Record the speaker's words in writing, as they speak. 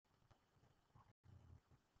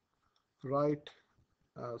write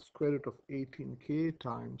square root of 18k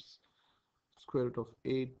times square root of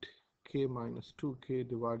 8k minus 2k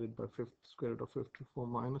divided by square root of 54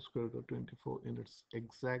 minus square root of 24 in its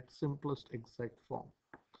simplest exact form.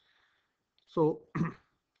 So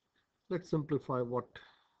let's simplify what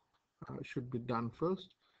should be done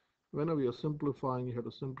first. Whenever you're simplifying, you have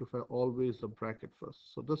to simplify always the bracket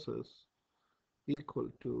first. So this is equal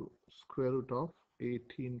to square root of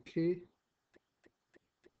 18k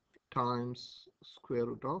times square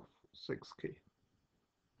root of 6k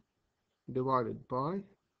divided by,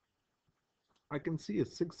 I can see a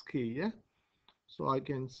 6k, yeah? So I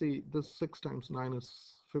can see this 6 times 9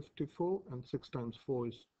 is 54 and 6 times 4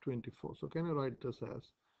 is 24. So can I write this as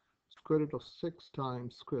square root of 6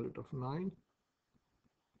 times square root of 9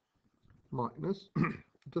 minus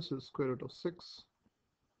this is square root of 6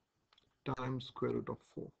 times square root of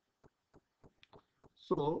 4.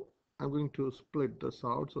 So I'm going to split this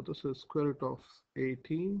out. So this is square root of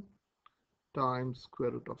 18 times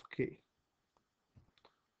square root of k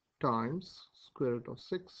times square root of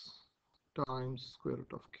 6 times square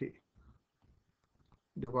root of k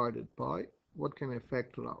divided by, what can I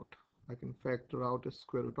factor out? I can factor out a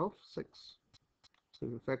square root of 6. So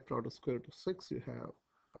if you factor out a square root of 6, you have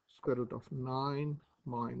square root of 9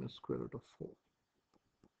 minus square root of 4.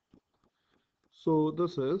 So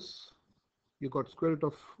this is, you got square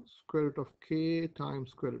root of k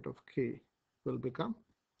times square root of k will become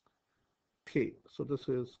k. So this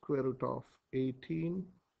is square root of 18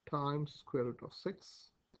 times square root of 6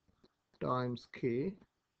 times k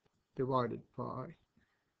divided by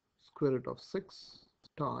square root of 6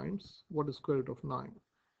 times, what is square root of 9?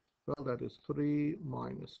 Well, that is 3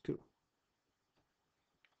 minus 2.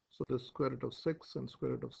 So this square root of 6 and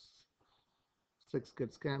square root of 6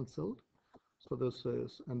 gets cancelled. So this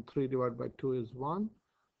is, and 3 divided by 2 is 1.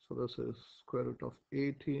 So this is square root of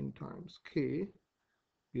 18 times k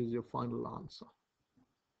is your final answer.